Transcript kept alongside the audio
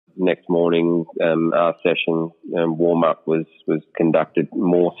next morning, our session warm-up was conducted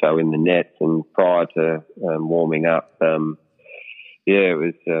more so in the nets, and prior to warming up, it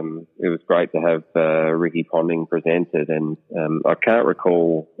was great to have Ricky Ponting presented, and I can't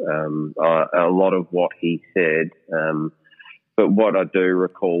recall a lot of what he said, but what I do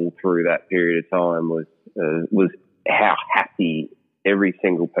recall through that period of time was how happy every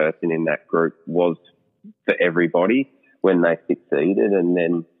single person in that group was for everybody when they succeeded, and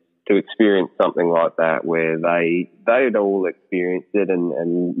then to experience something like that where they had all experienced it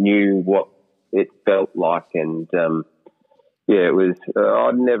and knew what it felt like, and it was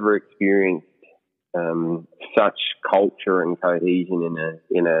I'd never experienced such culture and cohesion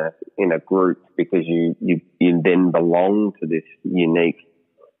in a group, because you then belong to this unique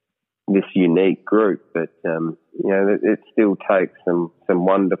group. But it still takes some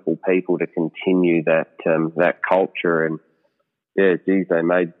wonderful people to continue that culture, and they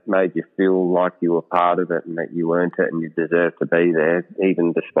made you feel like you were part of it and that you earned it and you deserve to be there,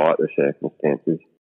 even despite the circumstances.